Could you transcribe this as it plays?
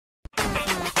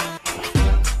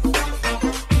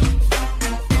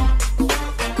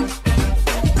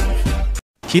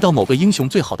提到某个英雄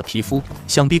最好的皮肤，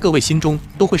想必各位心中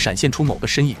都会闪现出某个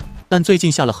身影。但最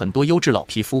近下了很多优质老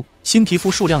皮肤，新皮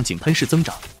肤数量井喷式增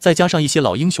长，再加上一些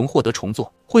老英雄获得重做，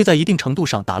会在一定程度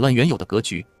上打乱原有的格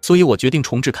局。所以我决定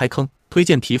重置开坑，推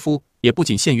荐皮肤也不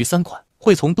仅限于3款，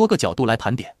会从多个角度来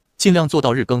盘点，尽量做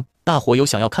到日更。大伙有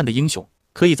想要看的英雄，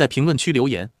可以在评论区留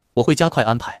言，我会加快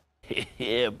安排。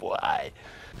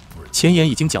前言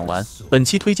已经讲完，本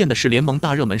期推荐的是联盟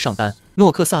大热门上单诺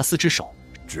克萨斯之手。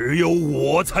只有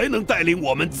我才能带领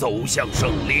我们走向胜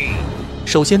利。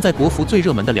首先，在国服最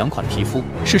热门的2款皮肤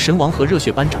是神王和热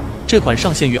血班长。这款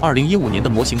上线于2015年的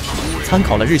模型皮，参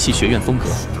考了日系学院风格，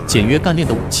简约干练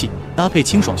的武器，搭配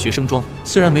清爽学生装。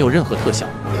虽然没有任何特效，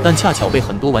但恰巧被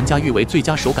很多玩家誉为最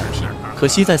佳手感皮。可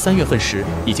惜在3月份时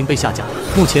已经被下架，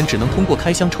目前只能通过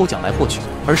开箱抽奖来获取。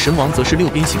而神王则是6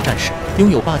边形战士，拥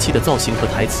有霸气的造型和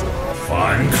台词：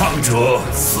反抗者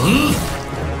死。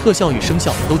特效与声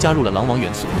效都加入了狼王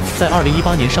元素，在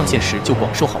2018年上线时就广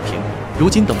受好评。如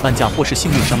今等半价或是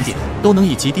幸运商店，都能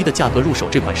以极低的价格入手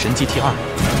这款神级 T2。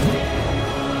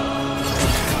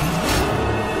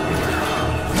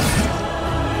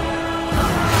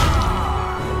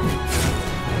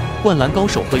灌篮高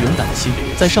手和勇敢的心，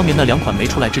在上面那2款没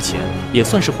出来之前，也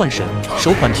算是幻神。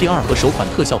首款 T2 和首款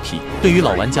特效皮，对于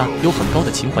老玩家有很高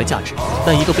的情怀价值。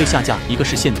但一个被下架，一个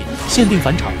是限定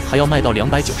返场还要卖到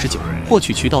299，获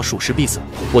取渠道属实闭塞。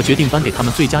我决定颁给他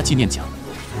们最佳纪念奖。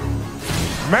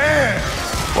Man,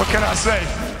 what can I say?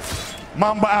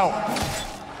 Mamba out.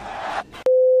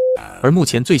 而目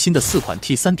前最新的4款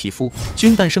T3 皮肤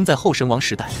均诞生在后神王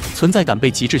时代，存在感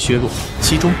被极致削弱。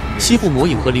其中西部魔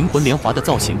影和灵魂莲华的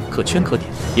造型可圈可点，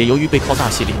也由于背靠大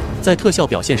系列，在特效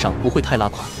表现上不会太拉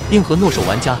垮，硬核诺手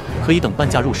玩家可以等半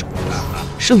价入手。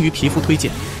剩余皮肤推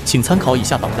荐，请参考以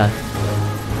下榜单。